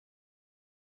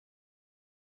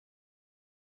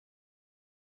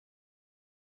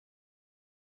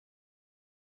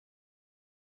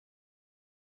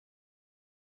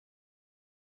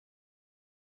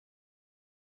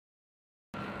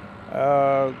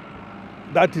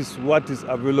That is what is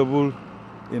available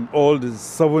in all the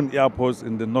 7 airports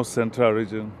in the North Central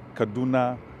region: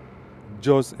 Kaduna,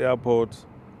 Jos Airport,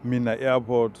 Mina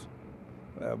Airport,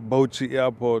 Bauchi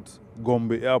Airport,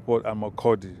 Gombe Airport, and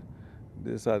Makurdi.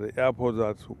 These are the airports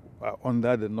that are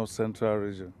under the North Central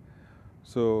region.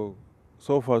 So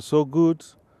far so good.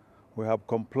 We have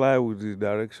complied with the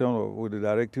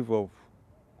directive of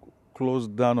close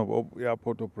down of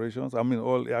airport operations. I mean,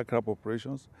 all aircraft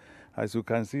operations. As you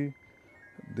can see,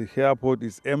 the airport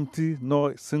is empty.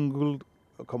 No single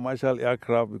commercial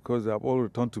aircraft because they have all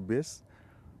returned to base,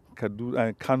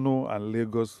 Kano and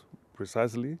Lagos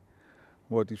precisely.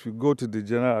 But if you go to the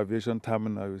general aviation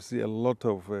terminal, you see a lot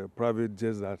of private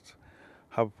jets that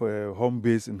have a home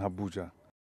base in Abuja.